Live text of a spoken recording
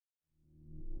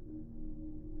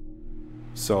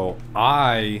So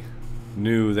I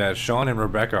knew that Sean and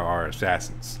Rebecca are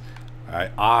assassins.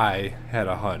 I had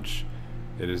a hunch.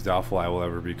 It is doubtful I will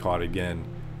ever be caught again.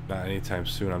 Not anytime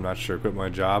soon. I'm not sure. Quit my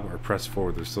job or press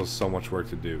forward. There's still so much work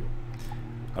to do.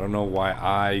 I don't know why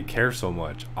I care so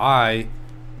much. I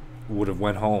would have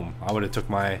went home. I would have took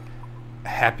my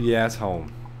happy ass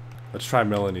home. Let's try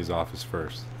Melanie's office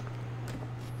first.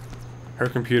 Her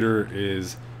computer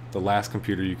is the last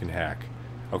computer you can hack.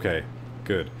 Okay,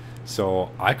 good. So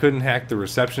I couldn't hack the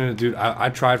reception, dude. I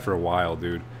tried for a while,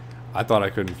 dude. I thought I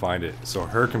couldn't find it. So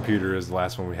her computer is the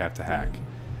last one we have to hack.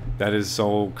 That is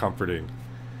so comforting.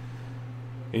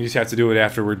 And you just have to do it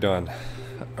after we're done.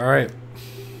 Alright.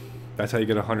 That's how you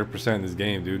get 100% in this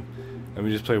game, dude. Let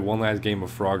me just play one last game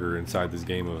of Frogger inside this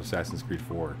game of Assassin's Creed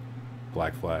 4.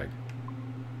 Black Flag.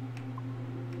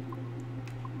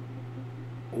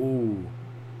 Ooh.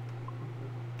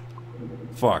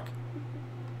 Fuck.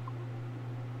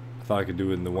 I thought I could do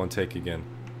it in the one take again.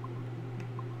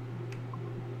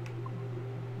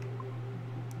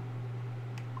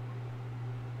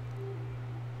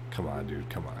 Come on, dude.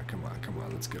 Come on, come on, come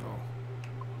on. Let's go.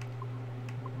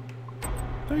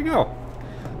 There you go.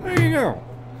 There you go.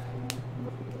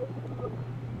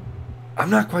 I'm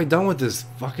not quite done with this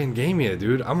fucking game yet,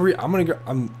 dude. I'm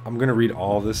gonna read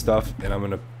all this stuff and I'm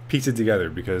gonna piece it together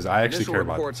because I actually care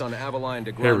about reports this. on Aveline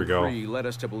de Here we Grand go. Prix led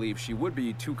us to believe she would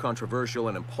be too controversial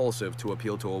and impulsive to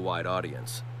appeal to a wide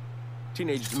audience.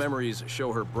 Teenage memories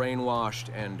show her brainwashed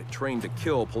and trained to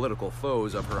kill political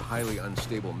foes of her highly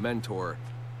unstable mentor,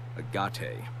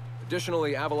 Agate.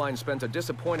 Additionally, Aveline spent a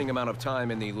disappointing amount of time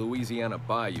in the Louisiana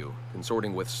Bayou,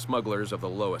 consorting with smugglers of the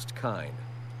lowest kind.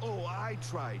 Oh, I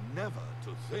try never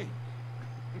to think.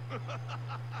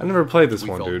 I never played this We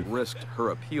one, felt dude. risked her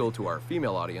appeal to our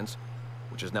female audience,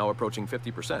 which is now approaching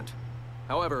 50%.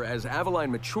 However, as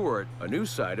Aveline matured, a new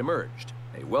side emerged.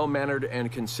 A well-mannered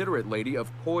and considerate lady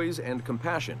of poise and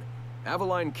compassion.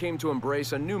 Aveline came to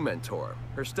embrace a new mentor,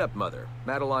 her stepmother,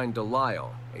 Madeline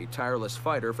Delisle, a tireless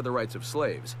fighter for the rights of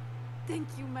slaves. Thank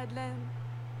you, Madeleine.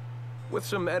 With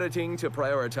some editing to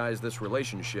prioritize this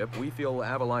relationship, we feel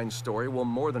Aveline's story will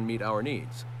more than meet our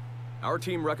needs. Our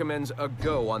team recommends a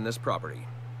go on this property.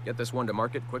 Get this one to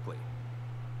market quickly.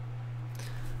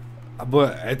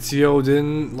 But Ezio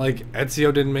didn't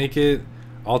make it,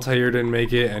 Altair didn't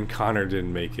make it, and Connor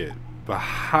didn't make it. But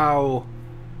how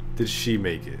did she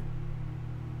make it?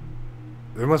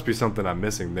 There must be something I'm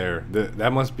missing there.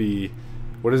 That must be,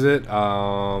 what is it?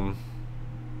 I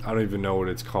don't even know what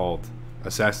it's called.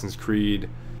 Assassin's Creed.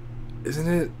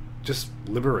 Isn't it just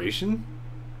Liberation?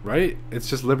 Right? It's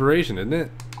just Liberation, isn't it?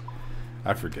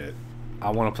 I forget.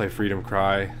 I want to play Freedom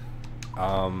Cry.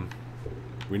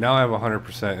 We now have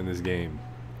 100% in this game.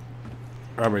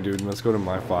 Alright, my dude, let's go to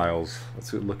my files.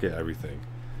 Let's look at everything.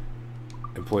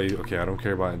 Employee, okay, I don't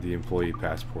care about the employee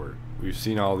passport. We've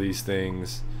seen all these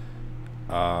things.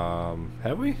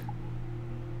 Have we?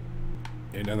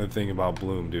 Another thing about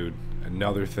Bloom, dude.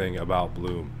 Another thing about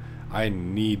Bloom. I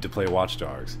need to play Watch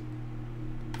Dogs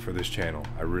for this channel.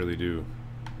 I really do.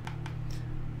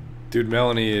 Dude,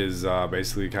 Melanie is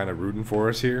basically kind of rooting for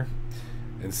us here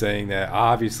and saying that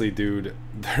obviously, dude,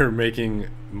 they're making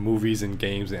movies and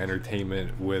games and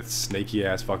entertainment with snaky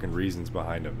ass fucking reasons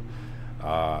behind them.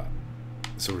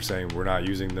 So we're saying we're not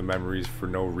using the memories for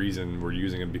no reason. We're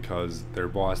using them because their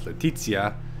boss,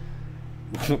 Letizia,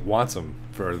 wants them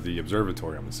for the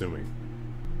observatory, I'm assuming.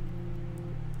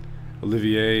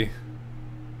 Olivier,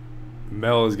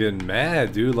 Mel is getting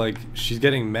mad, dude. Like, she's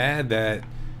getting mad that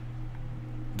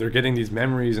they're getting these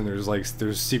memories and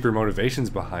there's secret motivations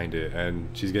behind it,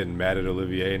 and she's getting mad at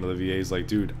Olivier, and Olivier's like,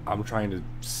 dude, I'm trying to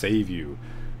save you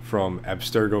from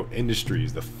Abstergo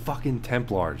Industries, the fucking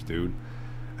Templars, dude.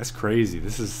 That's crazy.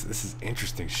 This is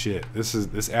interesting shit.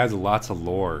 This adds a lot to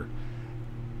lore,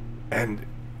 and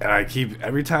I keep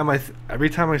every time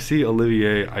I see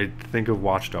Olivier, I think of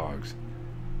Watch Dogs.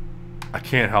 I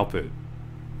can't help it.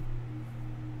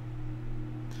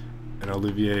 And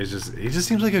Olivier is he just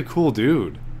seems like a cool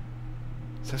dude.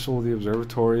 Central of the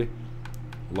Observatory,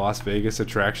 Las Vegas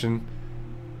attraction.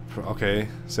 Okay,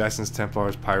 Assassins,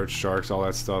 Templars, Pirates, Sharks, all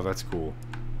that stuff. That's cool.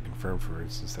 Confirm, for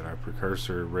instance, that our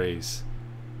precursor race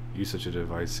use such a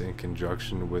device in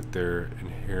conjunction with their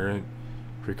inherent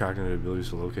precognitive abilities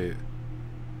to locate.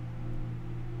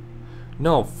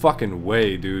 No fucking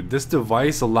way, dude. This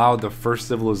device allowed the first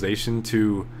civilization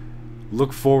to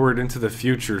look forward into the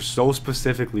future so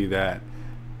specifically that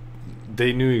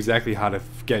they knew exactly how to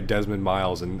get Desmond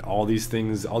Miles, and all these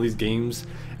things, all these games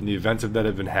and the events that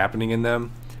have been happening in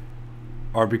them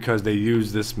are because they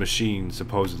used this machine,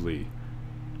 supposedly.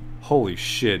 Holy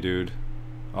shit, dude.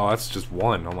 Oh, that's just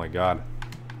one. Oh my god.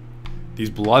 these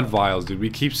blood vials, dude. We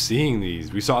keep seeing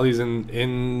these. We saw these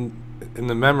in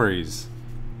the memories.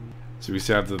 So we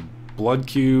have the blood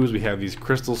cubes. We have these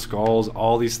crystal skulls.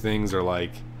 All these things are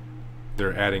like,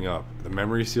 they're adding up. The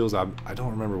memory seals, I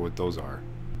don't remember what those are.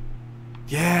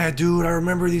 Yeah, dude, I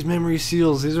remember these memory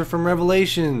seals. These are from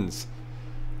Revelations.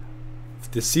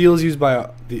 The seals used by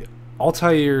the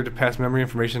Altair to pass memory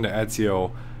information to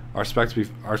Ezio are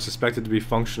suspected to be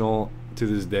functional to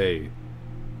this day.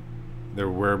 Their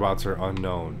whereabouts are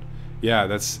unknown. Yeah,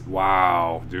 that's...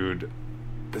 Wow, dude.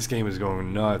 This game is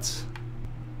going nuts.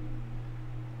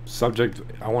 Subject...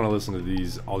 I want to listen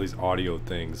to all these audio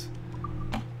things.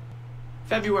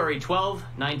 February 12,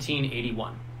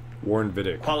 1981. Warren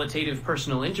Vidic. Qualitative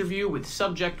personal interview with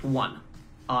Subject 1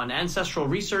 on ancestral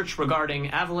research regarding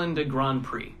Avalon de Grand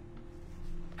Prix.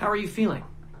 How are you feeling?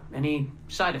 Any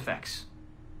side effects?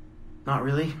 Not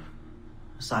really.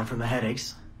 Aside from the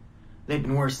headaches. They've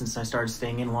been worse since I started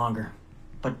staying in longer.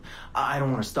 But I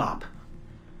don't want to stop.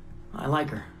 I like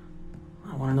her.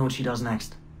 I want to know what she does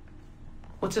next.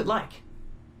 What's it like?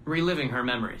 Reliving her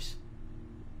memories.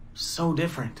 So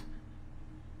different.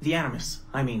 The Animus,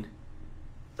 I mean.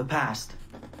 The past.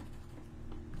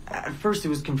 At first it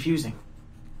was confusing.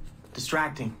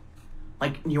 Distracting.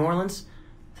 Like New Orleans,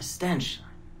 the stench.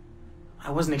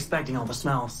 I wasn't expecting all the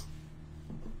smells.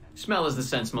 Smell is the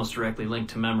sense most directly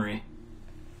linked to memory.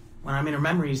 When I'm in her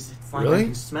memories, it's like Really? I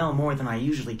can smell more than I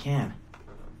usually can.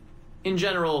 In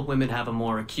general, women have a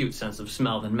more acute sense of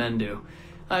smell than men do.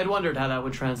 I had wondered how that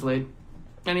would translate.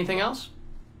 Anything else?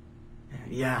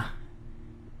 Yeah.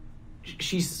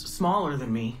 She's smaller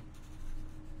than me.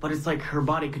 But it's like her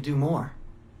body could do more.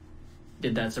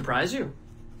 Did that surprise you?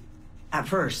 At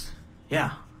first,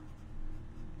 yeah.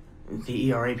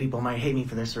 The ERA people might hate me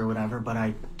for this or whatever, but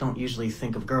I don't usually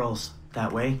think of girls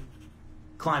that way.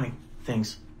 Climbing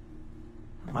things.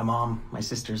 My mom, my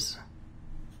sisters.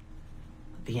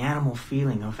 The animal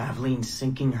feeling of Aveline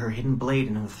sinking her hidden blade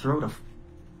into the throat of...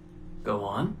 Go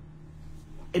on.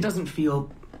 It doesn't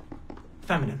feel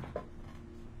feminine.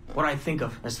 What I think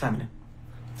of as feminine.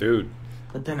 Dude.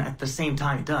 But then at the same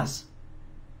time it does.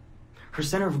 Her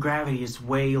center of gravity is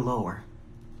way lower.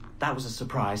 That was a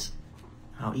surprise.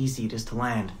 How easy it is to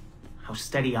land. How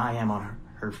steady I am on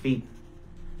her feet.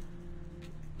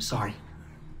 Sorry.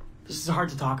 This is hard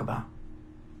to talk about.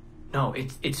 No,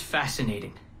 it's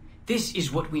fascinating. This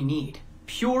is what we need.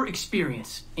 Pure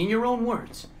experience, in your own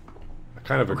words. I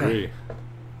kind of agree.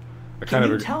 Can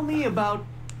you tell me about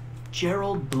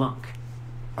Gerald Blunk?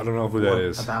 I don't know who that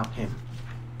is. About him?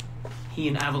 He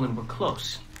and Avalon were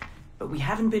close, but we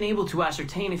haven't been able to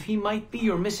ascertain if he might be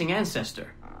your missing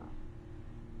ancestor.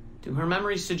 Do her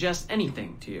memories suggest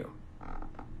anything to you?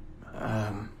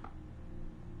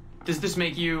 Does this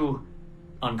make you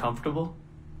uncomfortable?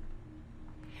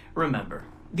 Remember,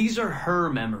 these are her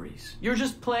memories. You're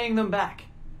just playing them back.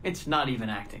 It's not even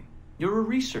acting. You're a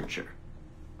researcher.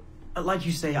 Like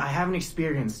you say, I haven't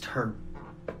experienced her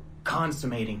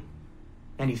consummating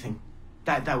anything.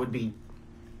 That would be...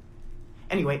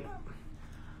 Anyway,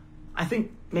 I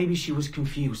think maybe she was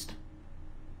confused.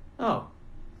 Oh.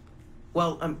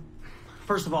 Well,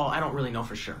 first of all, I don't really know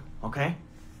for sure, okay?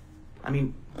 I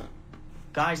mean,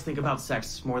 guys think about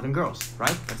sex more than girls,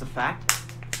 right? That's a fact.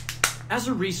 As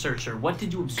a researcher, what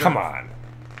did you observe? Come on.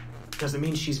 Does it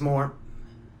mean she's more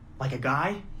like a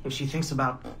guy if she thinks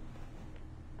about...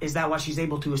 Is that why she's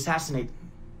able to assassinate...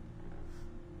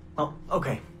 Well,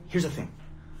 okay, here's the thing.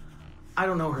 I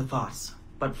don't know her thoughts,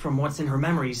 but from what's in her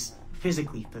memories,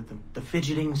 physically, the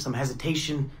fidgeting, some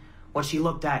hesitation, what she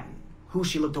looked at, who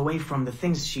she looked away from, the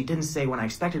things she didn't say when I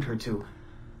expected her to.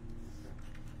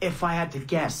 If I had to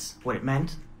guess what it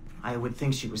meant, I would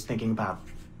think she was thinking about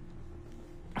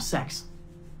sex.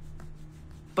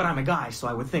 But I'm a guy, so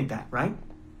I would think that, right?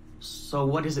 So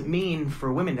what does it mean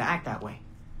for women to act that way?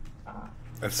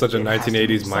 That's such a It has to mean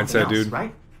 1980s something mindset, else, dude.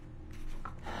 Right?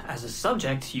 As a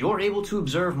subject, you're able to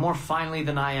observe more finely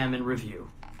than I am in review.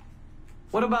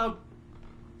 What about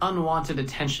unwanted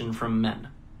attention from men?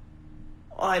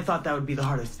 Well, I thought that would be the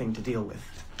hardest thing to deal with.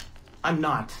 I'm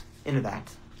not into that,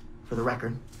 for the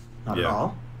record. Not at Yeah.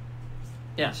 all.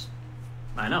 Yes,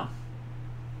 I know.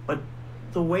 But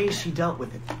the way she dealt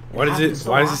with it. Why does happens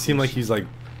so Why does it often. seem like he's like...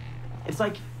 It's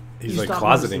like He's you like stop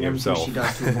closeting noticing everything himself. she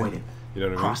does to avoid it. You know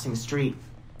what I mean? Crossing the street,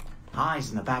 eyes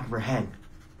in the back of her head.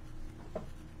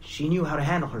 She knew how to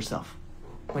handle herself.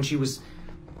 When she was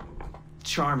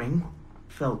charming,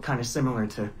 felt kind of similar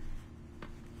to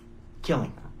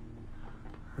killing.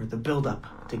 Or the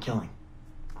build-up to killing.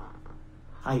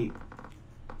 Can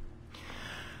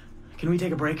we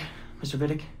take a break, Mr.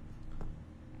 Vidic?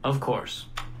 Of course.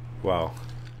 Wow.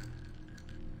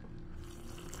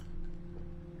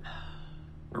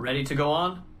 Ready to go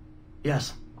on?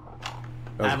 Yes.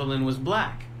 Evelyn was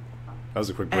black. That was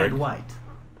a quick break. And white.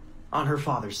 On her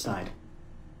father's side.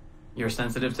 You're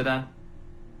sensitive to that?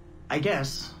 I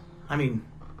guess. I mean,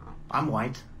 I'm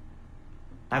white.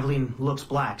 Evelyn looks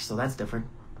black, so that's different.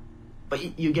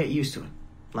 But you get used to it.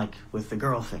 Like with the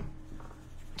girl thing.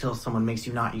 Until someone makes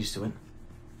you not used to it.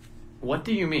 What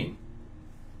do you mean?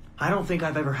 I don't think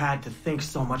I've ever had to think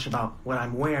so much about what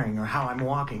I'm wearing or how I'm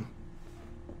walking.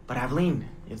 But Evelyn,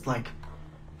 it's like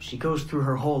she goes through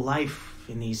her whole life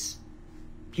in these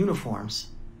uniforms.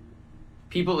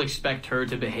 People expect her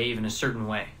to behave in a certain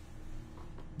way.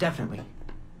 Definitely.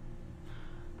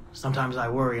 Sometimes I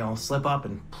worry I'll slip up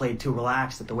and play too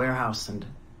relaxed at the warehouse and,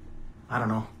 I don't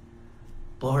know,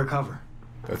 blow her cover.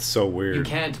 That's so weird. You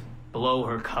can't blow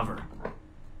her cover.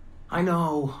 I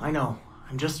know.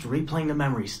 I'm just replaying the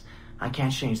memories. I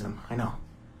can't change them, I know.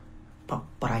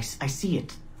 But I see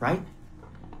it, right?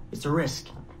 It's a risk.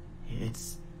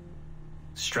 It's...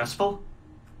 Stressful?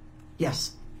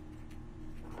 Yes.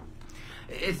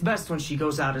 It's best when she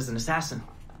goes out as an assassin.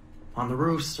 On the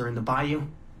roofs or in the bayou.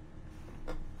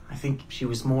 I think she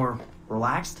was more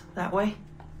relaxed that way.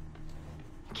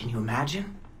 Can you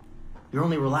imagine? You're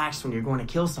only relaxed when you're going to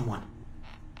kill someone.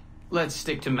 Let's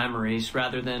stick to memories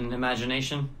rather than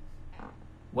imagination.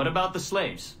 What about the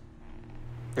slaves?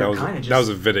 They're kind of just... That was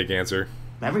a Vidic answer.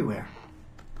 Everywhere.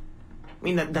 I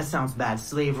mean, that sounds bad.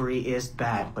 Slavery is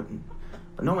bad, but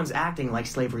no one's acting like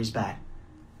slavery's bad.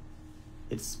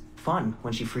 It's fun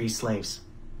when she frees slaves.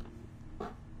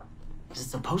 Is it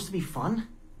supposed to be fun?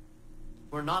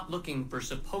 We're not looking for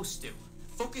supposed to.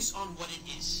 Focus on what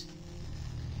it is.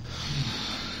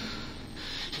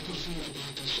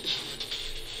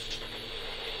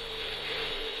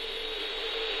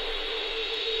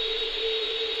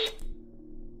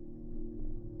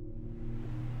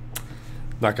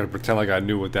 Not gonna pretend like I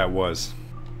knew what that was.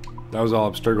 That was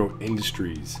all Abstergo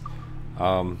Industries.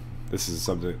 This is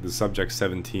the subject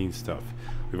 17 stuff.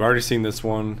 We've already seen this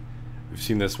one. We've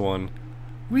seen this one.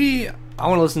 I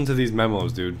want to listen to these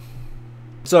memos, dude.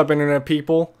 What's up, internet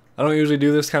people? I don't usually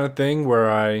do this kind of thing where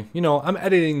I'm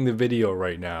editing the video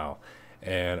right now,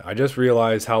 and I just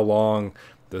realized how long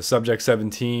the subject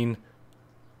 17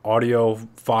 audio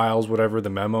files, whatever, the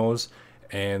memos,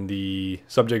 and the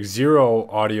subject 0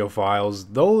 audio files,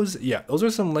 those are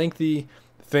some lengthy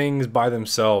things by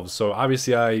themselves. So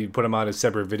obviously I put them out as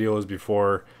separate videos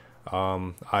before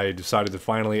I decided to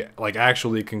finally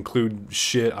actually conclude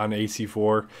shit on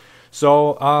AC4.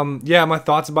 So yeah, my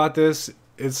thoughts about this,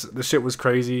 the shit was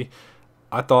crazy.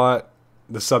 I thought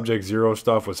the subject 0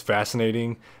 stuff was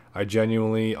fascinating. I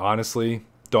genuinely, honestly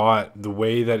thought the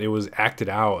way that it was acted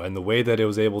out and the way that it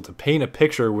was able to paint a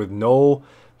picture with no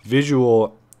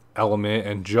visual element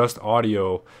and just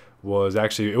audio was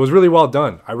it was really well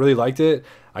done. I really liked it.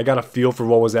 I got a feel for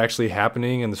what was actually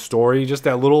happening in the story, just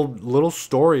that little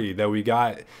story that we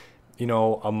got,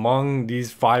 among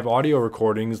these 5 audio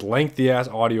recordings, lengthy ass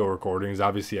audio recordings,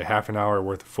 obviously a half an hour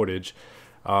worth of footage.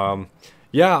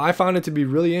 Yeah, I found it to be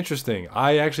really interesting.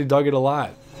 I actually dug it a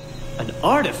lot. An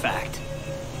artifact?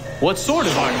 What sort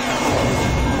of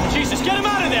artifact? Jesus, get him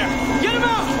out of there! Get him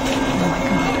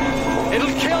out!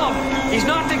 It'll kill him! He's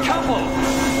not decoupled!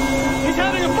 He's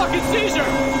having a fucking seizure!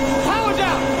 Power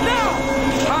down! Now!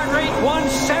 Heart rate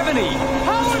 170!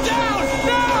 Power down!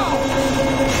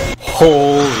 Now!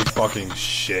 Holy fucking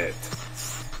shit.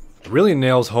 It really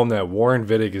nails home that Warren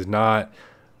Vidic is not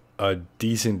a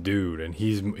decent dude, and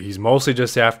he's mostly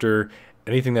just after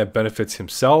anything that benefits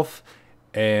himself,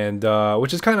 and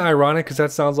which is kind of ironic because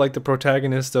that sounds like the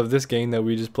protagonist of this game that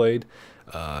we just played,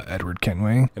 Edward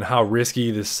Kenway, and how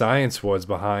risky the science was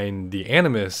behind the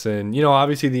Animus. And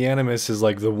obviously the Animus is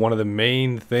like one of the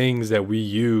main things that we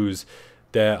use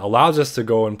that allows us to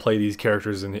go and play these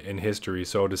characters in history.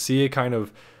 So to see it kind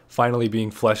of finally being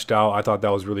fleshed out, I thought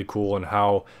that was really cool, and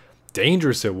how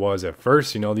dangerous it was at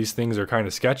first. These things are kind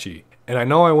of sketchy, and I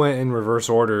know I went in reverse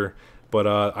order, but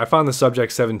I found the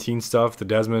subject 17 stuff, the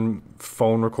Desmond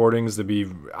phone recordings,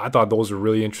 I thought those were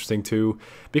really interesting too,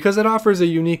 because it offers a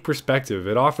unique perspective.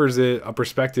 It offers a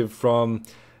perspective from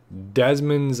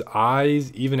Desmond's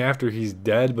eyes even after he's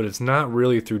dead, but it's not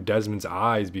really through Desmond's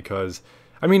eyes, because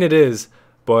it is,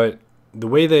 but the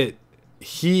way that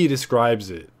he describes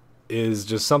it is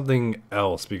just something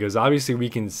else, because obviously we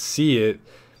can see it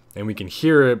and we can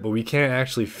hear it, but we can't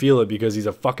actually feel it because he's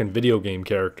a fucking video game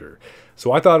character.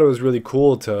 So I thought it was really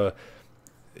cool to,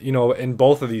 in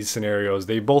both of these scenarios,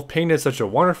 they both painted such a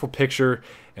wonderful picture,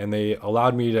 and they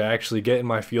allowed me to actually get in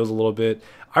my feels a little bit.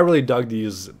 I really dug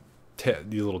these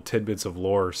little tidbits of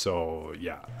lore, so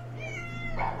yeah.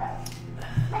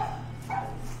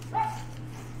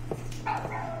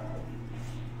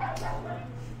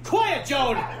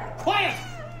 Joan! Quiet!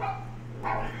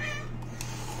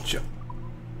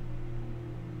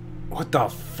 What the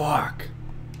fuck?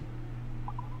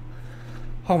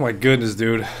 Oh my goodness,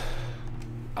 dude.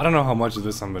 I don't know how much of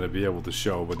this I'm going to be able to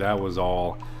show, but that was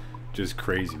all just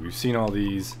crazy. We've seen all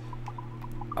these.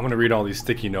 I'm going to read all these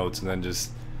sticky notes and then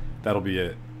just, that'll be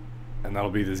it. And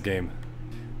that'll be this game.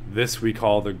 This we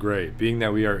call the Gray. Being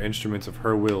that we are instruments of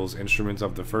her wills, instruments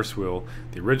of the first will,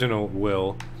 the original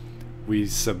will, we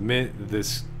submit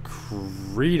this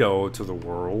credo to the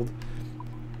world.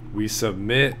 We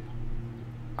submit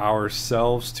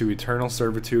ourselves to eternal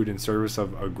servitude in service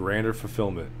of a grander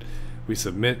fulfillment. We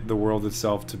submit the world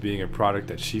itself to being a product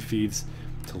that she feeds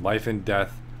to life and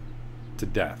death, to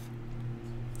death.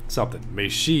 Something. May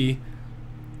she,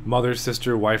 mother,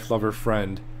 sister, wife, lover,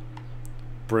 friend,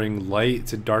 bring light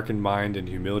to darkened mind and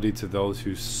humility to those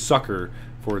who succor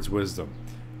for its wisdom.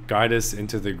 Guide us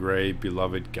into the gray,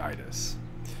 beloved, guide us.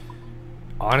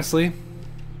 Honestly,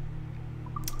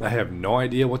 I have no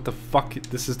idea what the fuck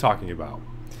this is talking about.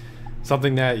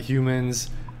 Something that humans,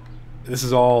 this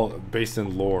is all based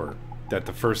in lore, that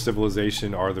the first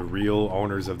civilization are the real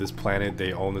owners of this planet.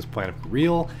 They own this planet for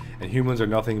real, and humans are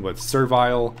nothing but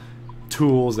servile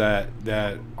tools that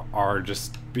are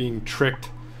just being tricked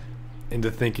into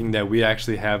thinking that we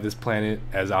actually have this planet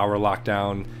as our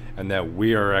lockdown, and that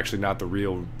we are actually not the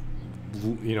real,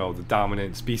 you know, the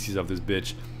dominant species of this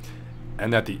bitch,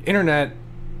 and that the internet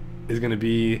is going to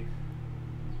be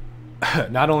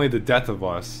not only the death of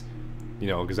us, you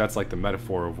know, because that's like the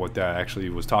metaphor of what that actually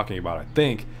was talking about, I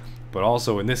think, but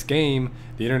also in this game,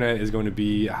 the internet is going to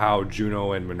be how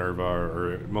Juno and Minerva,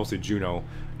 or mostly Juno,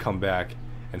 come back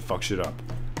and fuck shit up.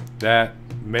 That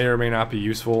may or may not be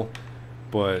useful,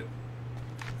 but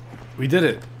we did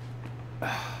it.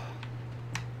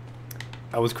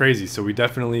 That was crazy. So we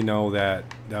definitely know that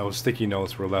those sticky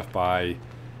notes were left by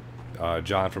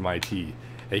John from IT,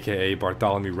 aka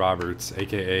Bartholomew Roberts,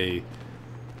 aka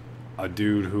a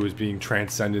dude who is being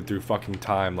transcended through fucking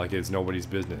time like it's nobody's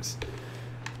business.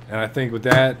 And I think with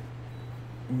that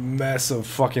mess of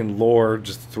fucking lore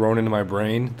just thrown into my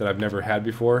brain that I've never had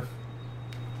before,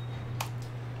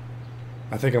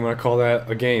 I think I'm gonna call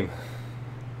that a game.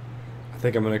 I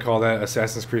think I'm gonna call that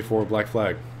Assassin's Creed 4 Black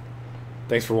Flag.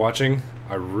 Thanks for watching.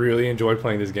 I really enjoyed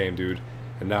playing this game, dude.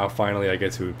 And now finally I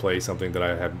get to play something that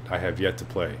I have yet to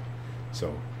play.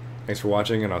 So, thanks for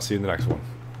watching, and I'll see you in the next one.